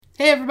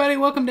Hey everybody,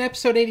 welcome to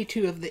episode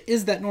 82 of the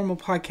Is That Normal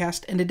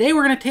podcast. And today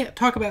we're going to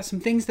talk about some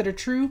things that are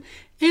true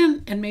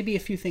and maybe a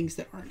few things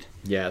that aren't.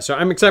 Yeah, so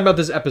I'm excited about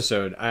this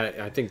episode.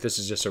 I think this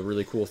is just a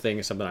really cool thing.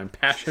 It's something I'm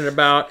passionate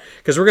about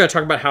because we're going to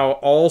talk about how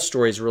all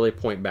stories really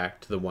point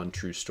back to the one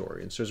true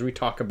story. And so as we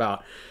talk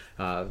about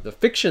the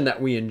fiction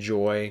that we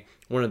enjoy,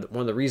 one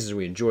of the reasons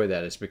we enjoy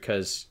that is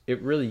because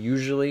it really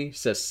usually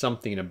says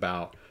something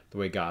about the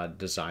way God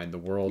designed the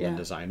world and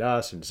designed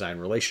us and designed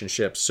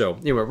relationships. So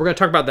anyway, we're going to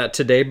talk about that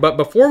today. But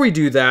before we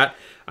do that,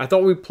 I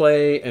thought we'd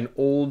play an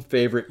old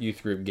favorite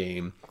youth group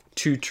game,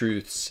 Two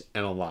Truths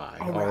and a Lie.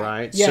 All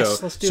right?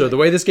 Yes, let's do it. So the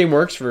way this game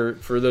works, for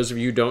those of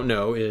you who don't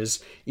know,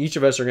 is each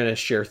of us are going to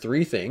share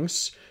three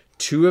things.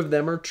 Two of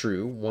them are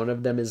true. One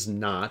of them is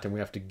not. And we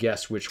have to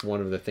guess which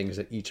one of the things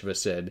that each of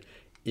us said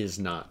is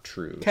not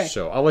true. Okay.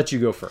 So I'll let you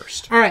go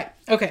first. All right.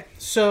 Okay.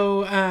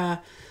 So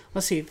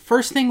let's see. The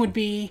first thing would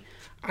be,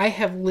 I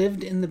have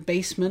lived in the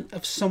basement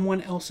of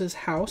someone else's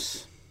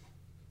house.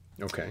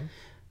 Okay.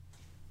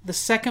 The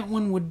second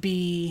one would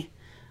be,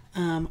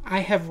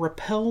 I have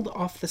rappelled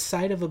off the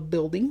side of a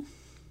building.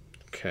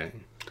 Okay.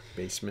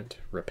 Basement,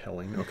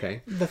 rappelling.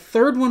 Okay. The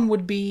third one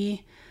would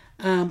be,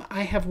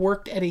 I have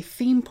worked at a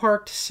theme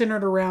park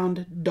centered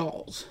around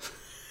dolls.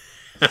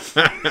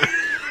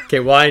 Okay,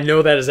 well, I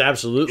know that is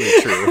absolutely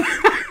true.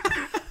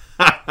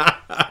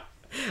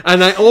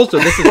 And I also,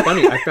 this is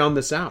funny, I found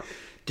this out.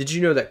 Did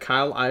you know that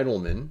Kyle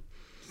Idleman,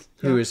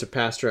 who is a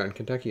pastor out in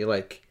Kentucky,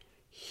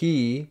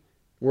 he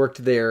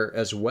worked there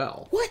as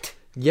well? What?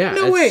 Yeah,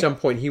 No at way. some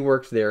point he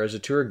worked there as a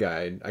tour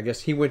guide. I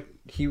guess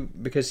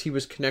because he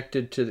was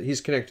connected to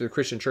the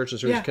Christian church, and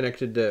so he was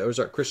connected to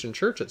Ozark Christian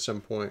Church at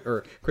some point,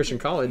 or Christian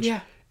College,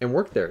 and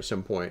worked there at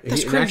some point.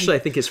 That's And crazy. actually, I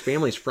think his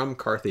family's from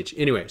Carthage.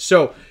 Anyway,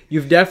 so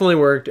you've definitely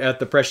worked at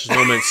the Precious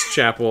Moments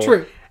Chapel.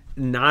 True.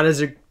 Not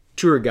as a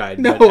tour guide,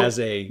 No, but as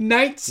a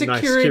night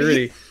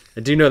security. I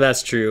do know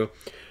that's true.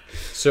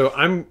 So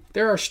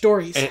There are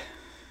stories.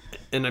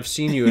 and I've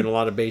seen you in a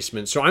lot of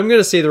basements. So I'm going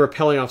to say the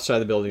rappelling off the side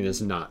of the building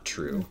is not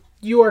true.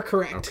 You are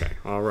correct. Okay.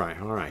 All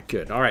right.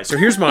 Good. All right. So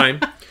here's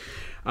mine.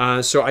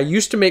 So I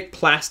used to make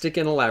plastic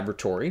in a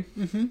laboratory.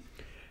 Mm-hmm.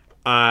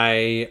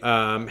 I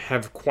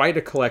have quite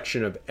a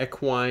collection of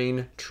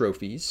equine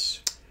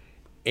trophies.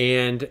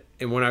 And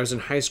when I was in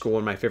high school,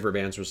 one of my favorite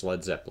bands was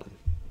Led Zeppelin.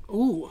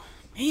 Ooh,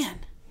 man.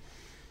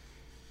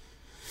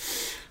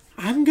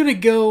 I'm going to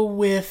go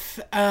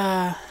with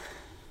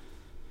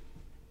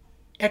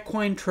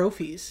equine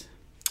trophies.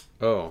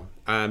 Oh,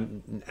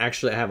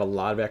 actually, I have a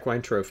lot of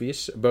equine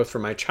trophies, both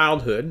from my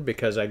childhood,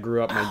 because I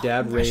grew up, my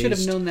dad raised I should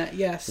have known that,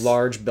 yes.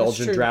 large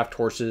Belgian draft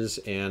horses,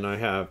 and I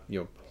have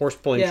horse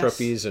pulling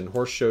trophies and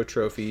horse show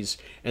trophies.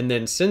 And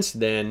then since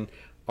then,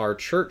 our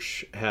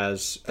church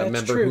has a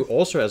member who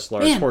also has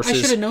large horses. I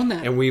should have known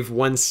that. And we've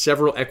won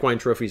several equine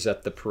trophies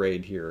at the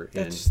parade here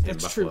in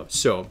Buffalo. True.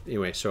 So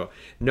anyway,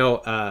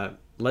 no,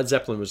 Led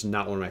Zeppelin was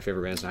not one of my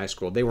favorite bands in high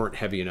school. They weren't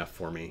heavy enough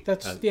for me.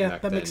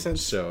 That makes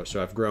sense. So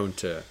I've grown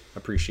to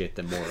appreciate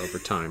them more over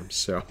time.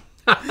 So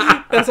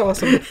that's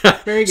awesome.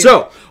 Very good.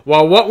 So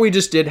while what we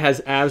just did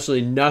has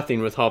absolutely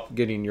nothing with help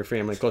getting your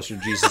family closer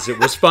to Jesus, it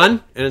was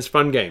fun and it's a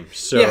fun game.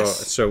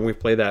 So we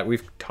play that.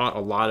 We've taught a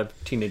lot of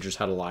teenagers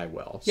how to lie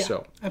well. Yeah,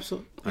 so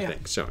absolutely. I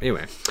think so.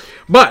 Anyway,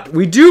 but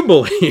we do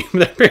believe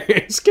that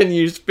parents can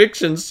use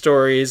fiction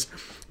stories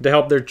to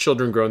help their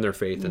children grow in their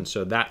faith, and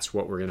so that's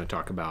what we're going to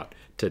talk about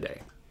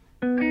today.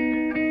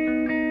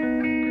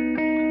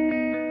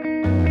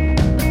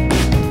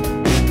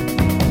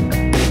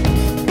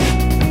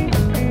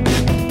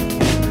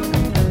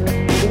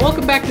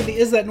 Welcome back to the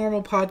Is That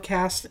Normal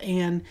podcast,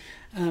 and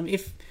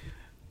if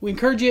we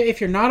encourage you,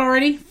 if you're not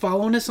already,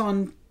 following us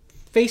on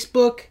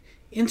Facebook,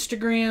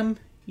 Instagram,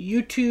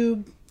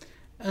 YouTube,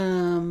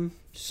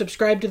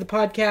 subscribe to the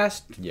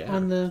podcast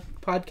on the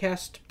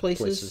podcast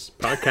places.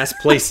 Podcast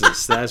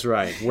places, that's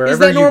right.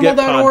 Wherever you get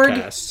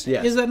podcasts.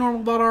 Yes.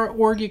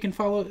 Isthatnormal.org, you can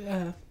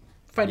follow,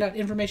 find out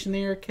information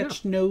there,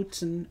 catch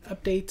notes and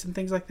updates and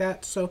things like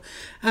that. So,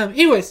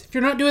 anyways, if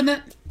you're not doing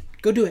that,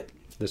 go do it.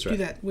 That's right. Do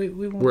that.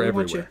 We're want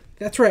everywhere. you.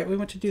 That's right. We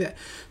want to do that.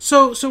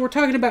 So we're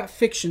talking about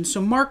fiction.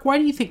 So, Mark, why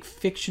do you think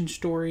fiction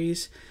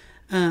stories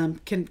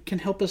can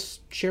help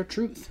us share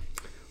truth?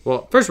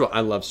 Well, first of all,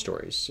 I love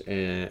stories,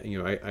 and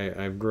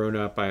I've grown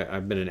up.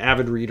 I've been an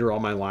avid reader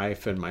all my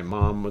life, and my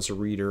mom was a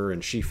reader,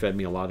 and she fed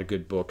me a lot of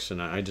good books, and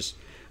I just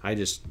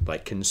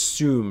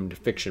consumed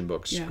fiction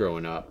books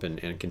growing up,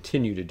 and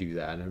continue to do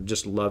that. And I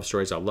just love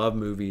stories. I love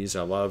movies.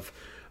 I love.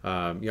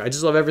 I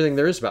just love everything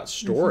there is about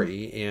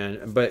story,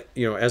 but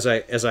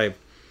as I've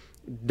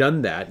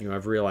done that,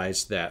 I've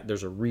realized that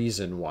there's a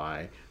reason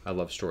why I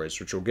love stories,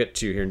 which we'll get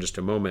to here in just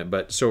a moment.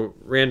 But so,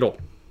 Randall,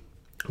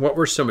 what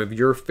were some of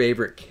your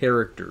favorite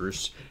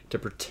characters to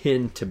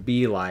pretend to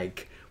be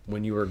like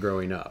when you were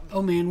growing up?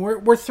 Oh man,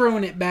 we're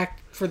throwing it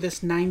back for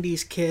this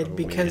 '90s kid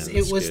because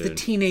it was the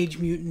Teenage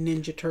Mutant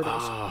Ninja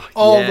Turtles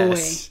all the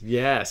way.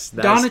 Yes,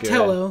 that's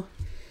Donatello. Good.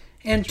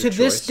 And to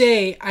this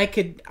day, I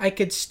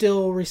could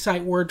still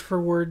recite word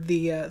for word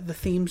the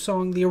theme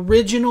song, the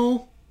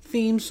original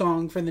theme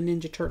song for the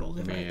Ninja Turtles.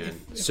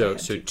 So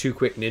two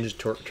quick Ninja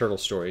Turtle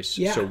stories.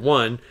 Yeah. So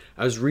one,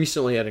 I was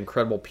recently at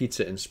Incredible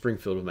Pizza in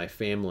Springfield with my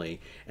family,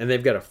 and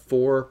they've got a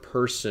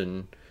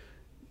 4-person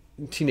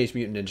Teenage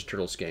Mutant Ninja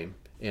Turtles game.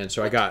 And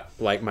so I got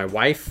like my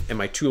wife and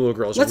my 2 little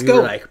girls. Let's and go. We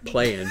were like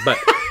playing. But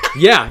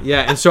yeah.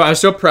 And so I was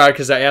so proud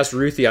because I asked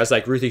Ruthie, I was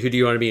like, Ruthie, who do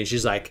you want to be? And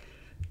she's like,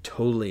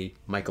 totally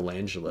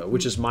Michelangelo,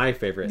 which is my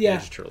favorite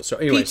Ninja Turtle. So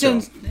anyway, pizza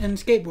and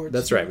skateboards.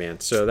 That's right, man.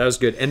 So that was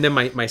good. And then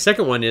my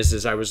second one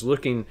is I was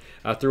looking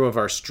through one of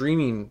our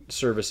streaming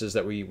services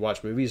that we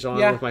watch movies on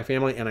with my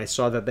family, and I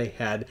saw that they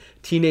had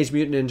Teenage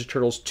Mutant Ninja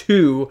Turtles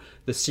 2: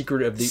 The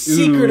Secret of the Ooze.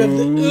 Secret of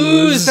the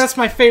Ooze. That's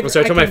my favorite.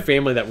 So I told my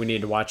family that we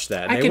need to watch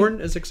that. And they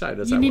weren't as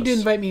excited as I was. You need to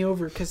invite me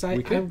over because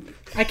I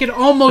could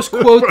almost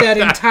quote that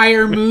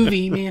entire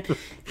movie, man.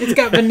 It's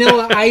got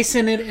Vanilla Ice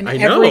in it and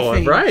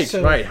everything. Right,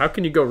 right. How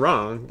can you go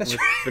wrong with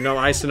Vanilla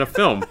Ice in a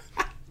film?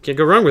 Can't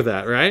go wrong with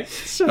that, right?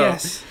 So,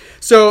 yes.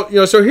 So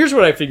here's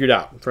what I figured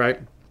out, right?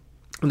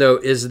 Though,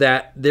 is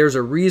that there's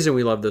a reason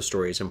we love those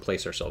stories and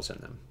place ourselves in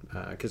them.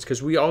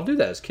 Because we all do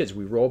that as kids.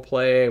 We role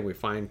play, we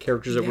find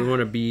characters that we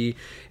want to be.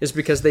 It's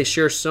because they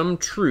share some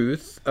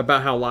truth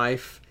about how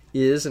life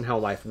is and how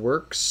life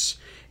works.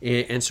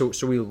 And so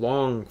we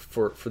long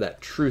for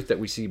that truth that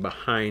we see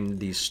behind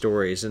these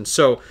stories. And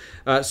so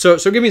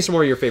give me some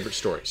more of your favorite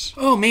stories.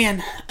 Oh,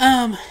 man.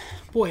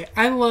 Boy,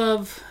 I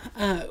love...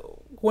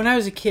 when I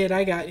was a kid,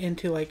 I got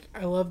into,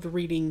 I loved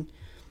reading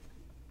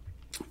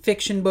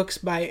fiction books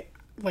by...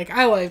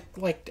 I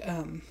liked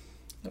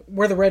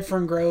Where the Red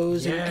Fern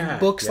Grows and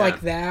books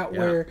like that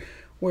where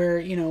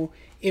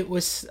it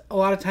was a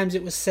lot of times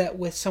it was set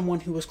with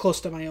someone who was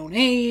close to my own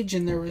age,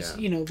 and there was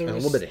there was a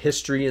little bit of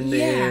history in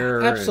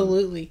there. Yeah,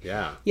 absolutely.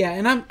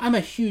 And, and I'm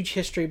a huge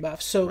history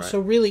buff, so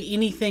really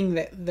anything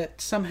that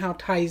somehow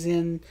ties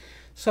in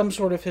some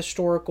sort of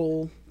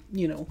historical,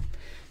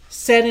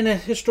 set in a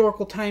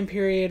historical time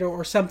period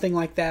or something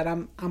like that,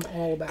 I'm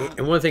all about.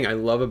 And one thing I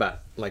love about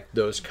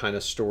those kind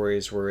of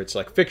stories where it's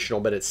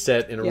fictional, but it's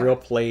set in a real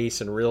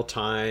place and real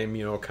time,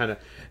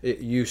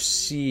 you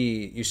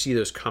see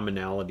those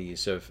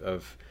commonalities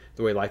of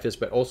the way life is,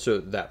 but also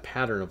that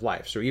pattern of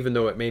life. So even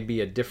though it may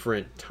be a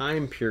different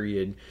time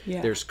period,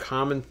 there's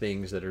common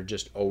things that are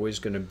just always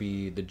going to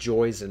be the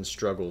joys and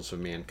struggles of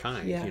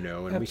mankind,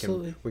 and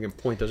absolutely. we can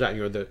point those out.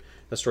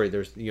 The story,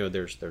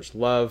 there's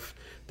love,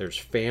 there's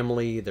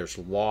family, there's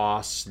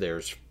loss,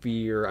 there's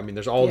fear. I mean,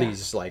 there's all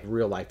these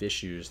real life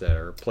issues that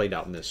are played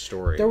out in this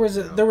story. There was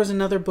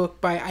another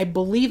book by, I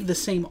believe, the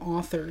same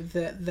author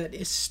that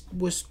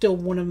was still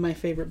one of my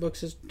favorite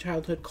books as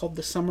childhood, called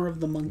The Summer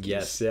of the Monkeys.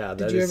 Yes, yeah.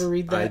 Did you ever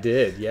read that? I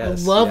did.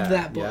 Yes, I loved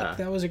that book. Yeah.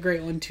 That was a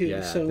great one too.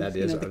 Yeah, so that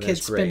is, the kid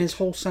spent his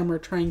whole summer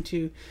trying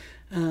to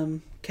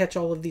catch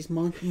all of these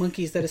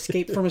monkeys that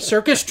escaped from a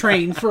circus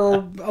train for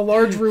a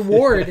large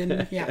reward,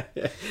 and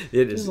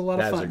it was a lot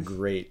of fun. That's a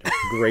great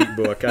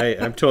book.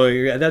 I'm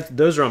totally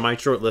those are on my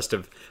short list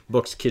of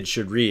books kids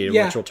should read,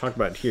 which we'll talk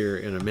about here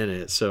in a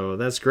minute. So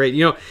that's great.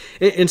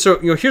 And so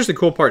here's the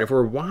cool part: if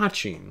we're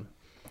watching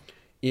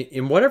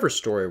in whatever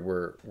story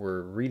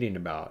we're reading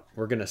about,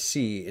 we're going to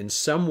see in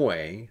some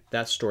way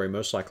that story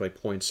most likely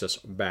points us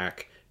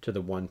back to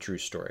the one true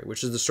story,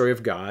 which is the story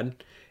of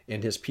God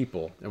and his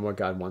people and what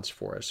God wants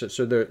for us.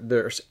 So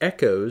there's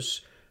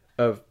echoes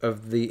of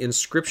the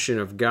inscription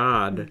of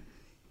God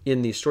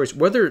in these stories.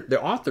 Whether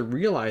the author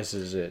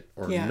realizes it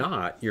or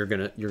not, you're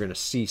gonna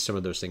see some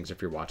of those things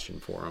if you're watching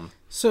for them.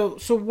 So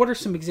what are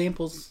some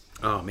examples?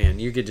 Oh man,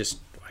 I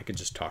could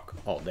just talk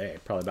all day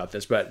probably about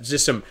this, but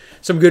just some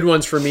good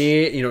ones for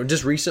me.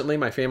 Just recently,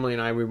 my family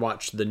and we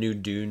watched the new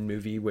Dune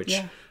movie,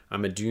 which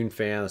I'm a Dune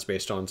fan. That's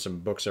based on some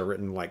books that were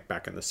written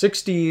back in the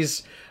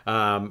 60s.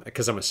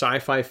 Because I'm a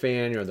sci-fi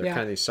fan, they're kind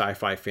of these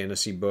sci-fi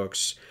fantasy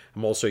books.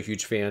 I'm also a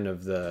huge fan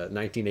of the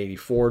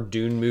 1984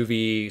 Dune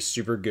movie,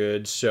 super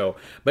good. So,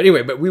 but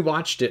we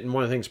watched it, and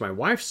one of the things my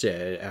wife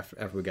said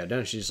after we got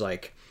done, she's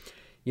like,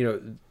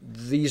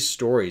 these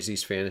stories,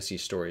 these fantasy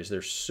stories,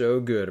 they're so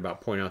good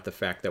about pointing out the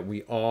fact that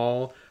we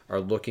all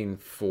are looking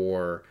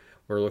for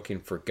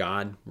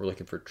God, we're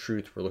looking for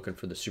truth, we're looking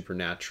for the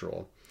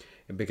supernatural.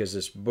 And because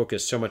this book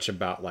is so much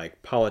about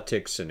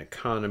politics and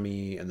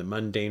economy and the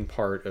mundane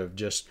part of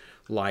just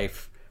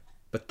life,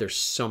 but there's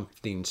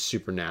something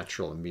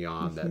supernatural and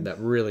beyond that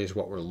really is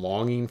what we're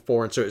longing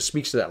for. And so it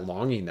speaks to that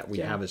longing that we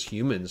have as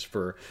humans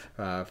for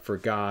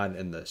God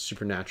and the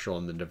supernatural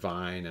and the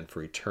divine and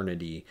for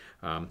eternity,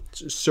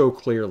 so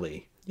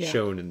clearly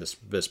shown in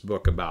this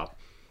book about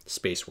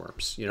space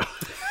worms,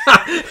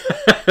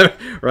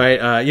 right?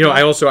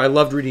 I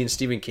loved reading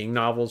Stephen King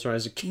novels when I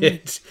was a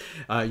kid.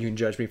 You can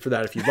judge me for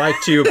that if you'd like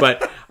to,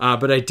 but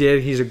I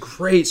did. He's a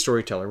great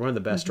storyteller, one of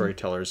the best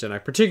storytellers, and I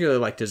particularly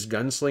liked his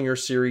Gunslinger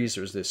series.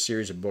 There was this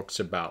series of books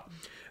about,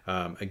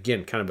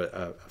 again, kind of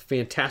a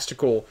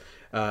fantastical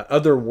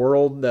other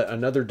world,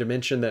 another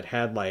dimension that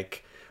had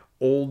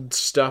old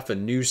stuff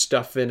and new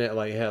stuff in it.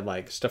 It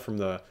had stuff from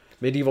the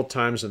medieval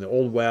times and the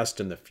Old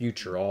West and the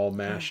future all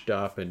mashed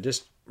up and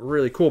just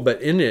really cool.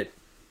 But in it,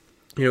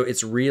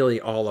 it's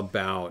really all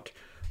about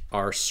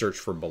our search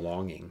for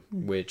belonging,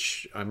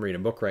 which I'm reading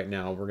a book right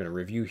now. We're going to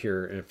review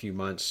here in a few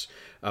months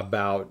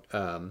about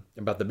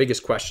the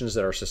biggest questions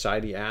that our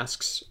society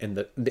asks, and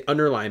the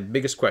underlying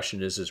biggest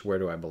question is where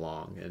do I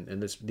belong?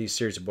 And these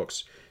series of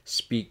books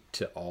speak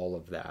to all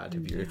of that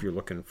if you're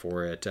looking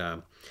for it.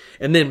 And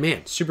then,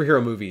 man,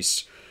 superhero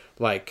movies.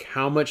 Like,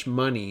 how much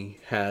money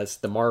has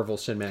the Marvel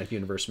Cinematic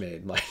Universe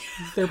made? Like,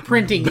 they're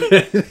printing.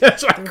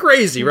 That's like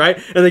crazy,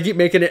 right? And they keep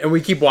making it, and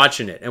we keep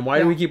watching it. And why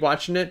do we keep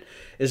watching it?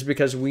 Is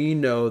because we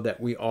know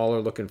that we all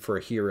are looking for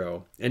a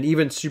hero, and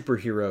even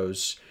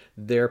superheroes,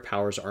 their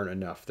powers aren't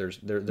enough. They're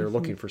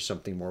looking for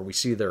something more. We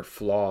see their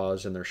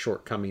flaws and their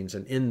shortcomings,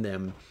 and in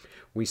them,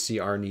 we see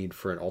our need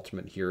for an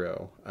ultimate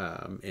hero.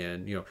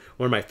 And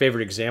one of my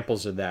favorite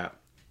examples of that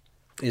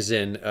is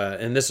in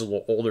and this is a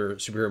little older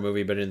superhero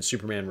movie, but in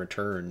Superman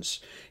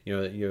Returns,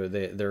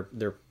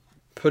 they're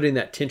putting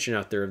that tension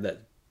out there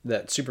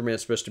that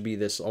Superman's supposed to be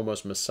this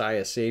almost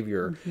Messiah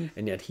savior,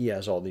 and yet he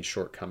has all these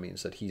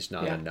shortcomings, that he's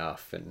not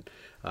enough. And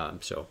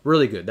so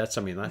really good. That's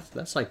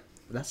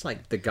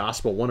like the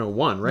gospel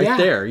 101 right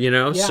there,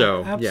 Yeah,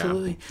 so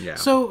absolutely. Yeah.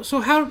 So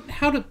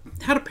how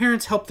do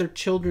parents help their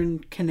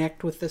children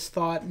connect with this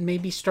thought and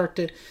maybe start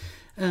to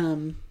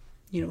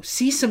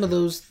see some of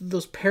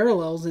those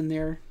parallels in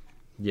there?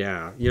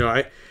 Yeah.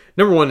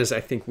 Number one is I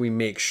think we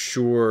make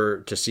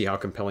sure to see how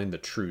compelling the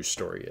true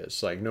story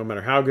is. Like, no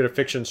matter how good a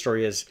fiction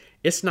story is,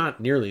 it's not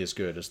nearly as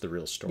good as the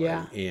real story.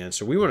 Yeah. And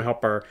so we want to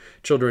help our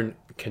children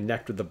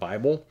connect with the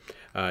Bible.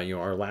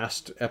 Our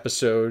last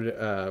episode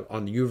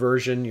on the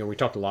YouVersion, we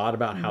talked a lot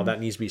about how that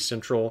needs to be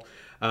central.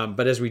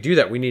 But as we do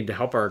that, we need to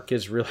help our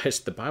kids realize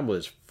the Bible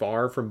is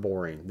far from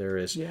boring. There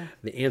is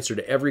the answer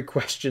to every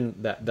question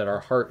that our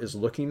heart is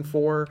looking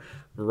for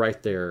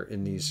right there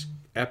in these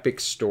epic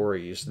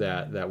stories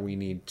that we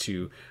need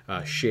to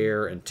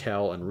share and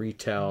tell and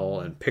retell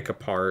and pick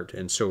apart.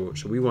 And so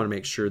we want to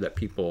make sure that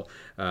people,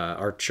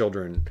 our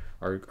children,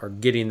 are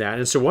getting that.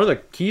 And so one of the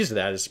keys to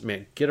that is,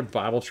 get a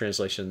Bible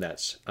translation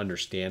that's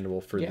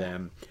understandable for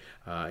them.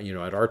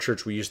 At our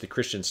church, we use the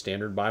Christian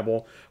Standard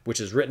Bible, which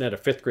is written at a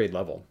 5th grade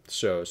level.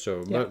 So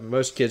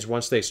most kids,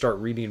 once they start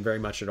reading very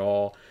much at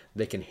all,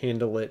 they can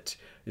handle it.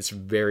 It's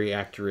very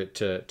accurate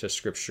to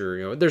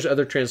Scripture. There's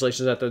other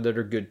translations out there that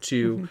are good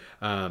too,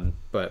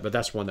 but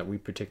that's one that we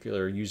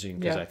particularly are using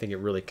because I think it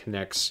really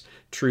connects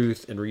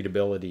truth and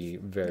readability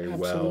very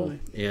well.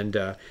 And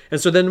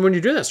so then when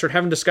you're doing that, start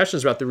having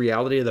discussions about the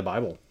reality of the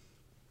Bible.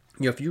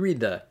 If you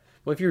read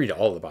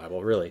all of the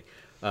Bible, really.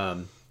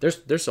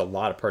 There's a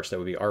lot of parts that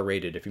would be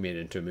R-rated if you made it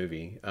into a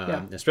movie.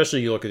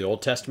 Especially you look at the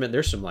Old Testament,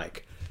 there's some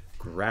like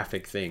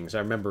graphic things. I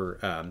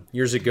remember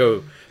years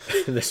ago,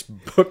 this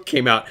book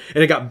came out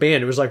and it got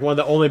banned. It was like one of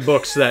the only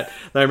books that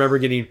I remember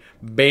getting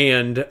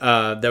banned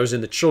that was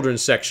in the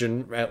children's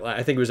section.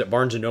 I think it was at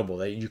Barnes & Noble.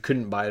 That you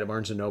couldn't buy it at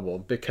Barnes & Noble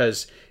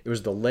because it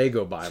was the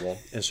Lego Bible.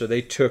 And so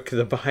they took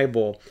the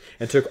Bible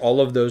and took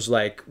all of those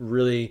like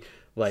really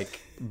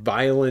like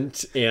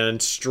violent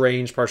and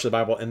strange parts of the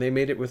Bible, and they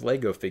made it with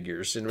Lego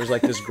figures, and it was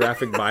like this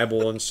graphic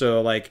Bible. And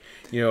so like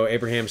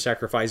Abraham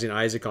sacrificing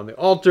Isaac on the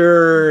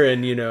altar,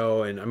 and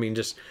and I mean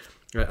just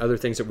other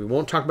things that we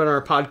won't talk about on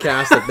our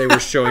podcast that they were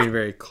showing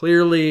very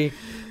clearly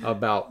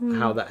about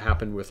how that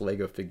happened with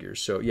Lego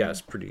figures. So yeah,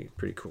 it's pretty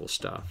cool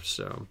stuff.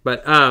 So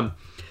but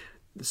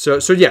So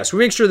we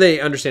make sure they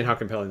understand how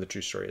compelling the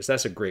true story is.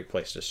 That's a great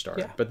place to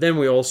start. But then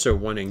we also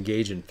want to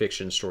engage in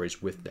fiction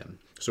stories with them.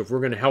 So if we're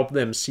going to help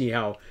them see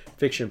how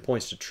fiction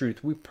points to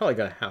truth, we probably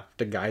got to have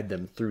to guide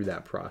them through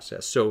that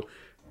process. So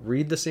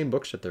read the same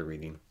books that they're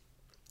reading,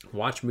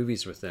 watch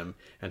movies with them,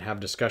 and have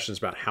discussions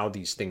about how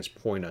these things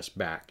point us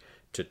back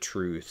to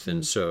truth.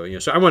 And so,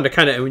 so I wanted to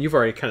kind of, and you've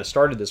already kind of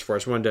started this for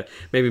us, I wanted to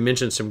maybe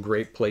mention some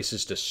great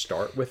places to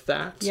start with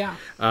that.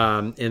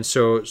 And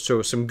so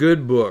some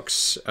good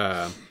books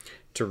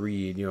to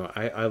read.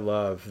 I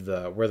love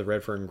Where the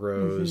Red Fern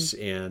Grows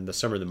and The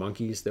Summer of the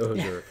Monkeys. Those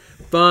are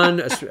fun.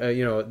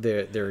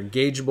 They're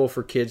engageable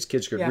for kids.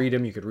 Kids could read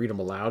them. You could read them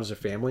aloud as a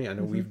family. I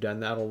know we've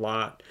done that a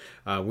lot.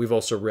 We've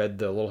also read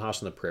the Little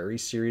House on the Prairie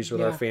series with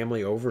our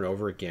family over and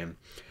over again.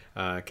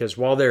 Because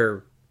while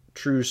they're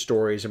true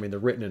stories, I mean, they're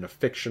written in a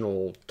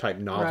fictional type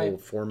novel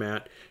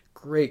format.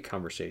 Great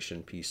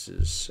conversation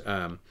pieces.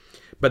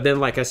 But then,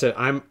 like I said,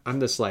 I'm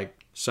this like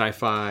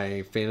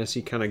sci-fi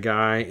fantasy kind of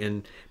guy,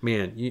 and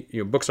man,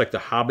 books like The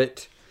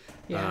Hobbit,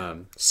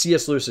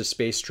 C.S. Lewis's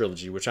Space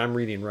Trilogy, which I'm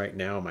reading right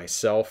now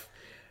myself,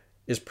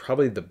 is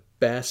probably the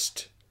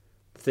best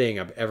thing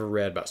I've ever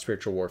read about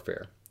spiritual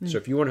warfare. So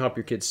if you want to help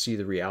your kids see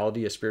the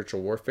reality of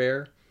spiritual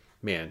warfare,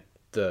 man,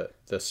 the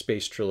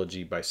Space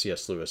Trilogy by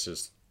C.S. Lewis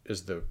is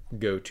the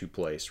go-to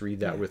place.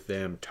 Read that with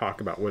them, talk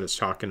about what it's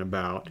talking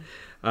about.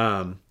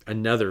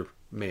 Another,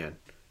 man,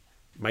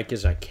 my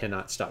kids and I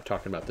cannot stop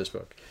talking about this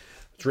book.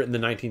 It's written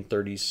in the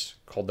 1930s,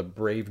 called The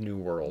Brave New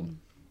World.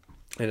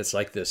 And it's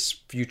like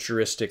this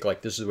futuristic,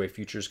 like this is the way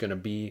future is going to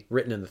be,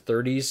 written in the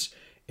 30s.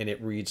 And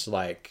it reads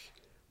like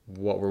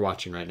what we're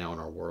watching right now in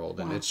our world.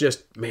 And it's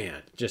just,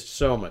 man, just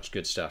so much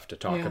good stuff to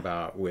talk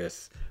about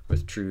with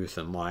truth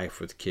and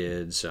life with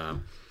kids.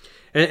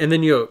 And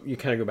then you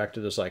kind of go back to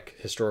those like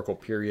historical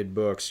period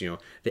books,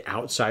 The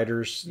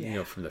Outsiders,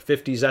 from the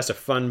 50s. That's a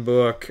fun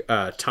book.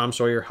 Tom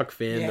Sawyer, Huck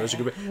Finn, those are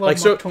good books.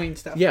 Love Mark Twain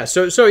stuff. Yeah,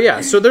 so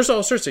there's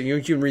all sorts of,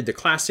 you can read the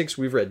classics.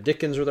 We've read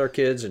Dickens with our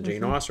kids and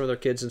Jane Austen with our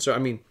kids. And so, I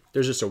mean,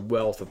 there's just a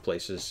wealth of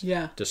places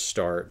to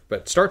start.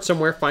 But start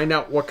somewhere, find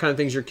out what kind of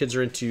things your kids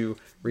are into,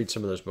 read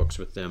some of those books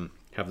with them,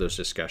 have those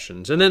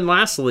discussions. And then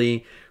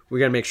lastly, we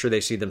got to make sure they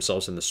see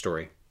themselves in the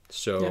story.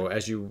 So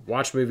as you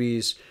watch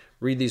movies,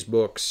 read these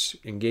books,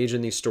 engage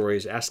in these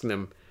stories, asking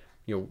them,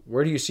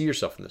 where do you see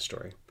yourself in this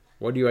story?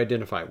 What do you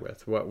identify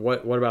with?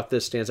 What about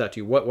this stands out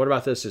to you? What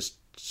about this is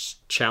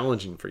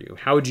challenging for you?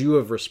 How would you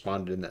have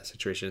responded in that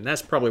situation? And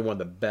that's probably one of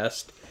the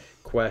best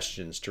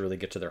questions to really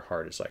get to their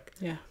heart, is like,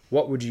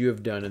 what would you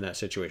have done in that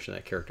situation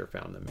that character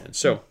found them in?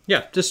 So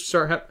just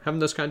start having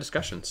those kind of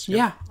discussions.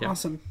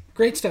 Awesome.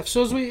 Great stuff.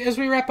 So as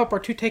we wrap up our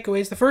 2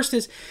 takeaways, the first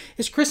is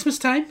Christmas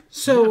time.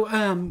 So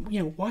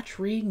watch,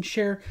 read, and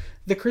share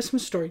the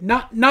Christmas story.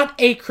 Not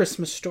a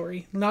Christmas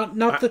story. Not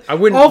the. I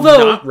wouldn't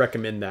not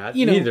recommend that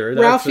either.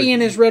 Ralphie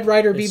and his Red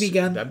Ryder BB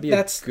gun.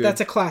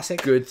 That's a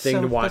classic. Good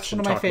thing to watch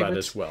and talk about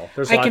as well.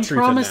 There's a lot I of can truth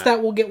promise in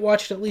that will get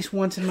watched at least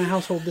once in my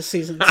household this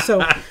season.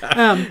 So,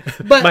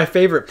 but my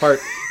favorite part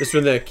is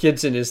when the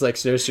kid's in his like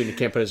snowsuit and he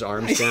can't put his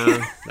arms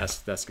down.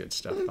 That's good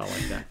stuff. I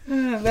like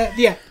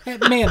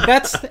that. Man,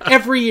 that's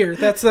every year.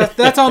 That's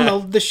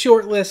on the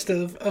short list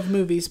of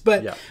movies.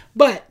 But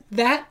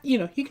that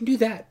you can do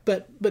that.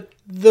 But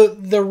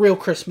the real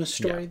Christmas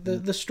story,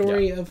 the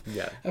story of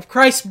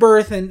Christ's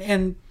birth,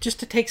 and just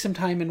to take some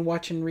time and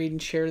watch and read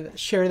and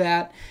share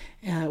that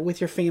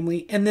with your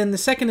family. And then the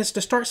second is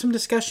to start some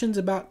discussions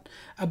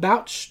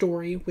about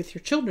story with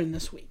your children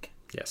this week.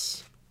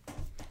 Yes.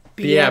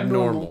 Be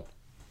abnormal.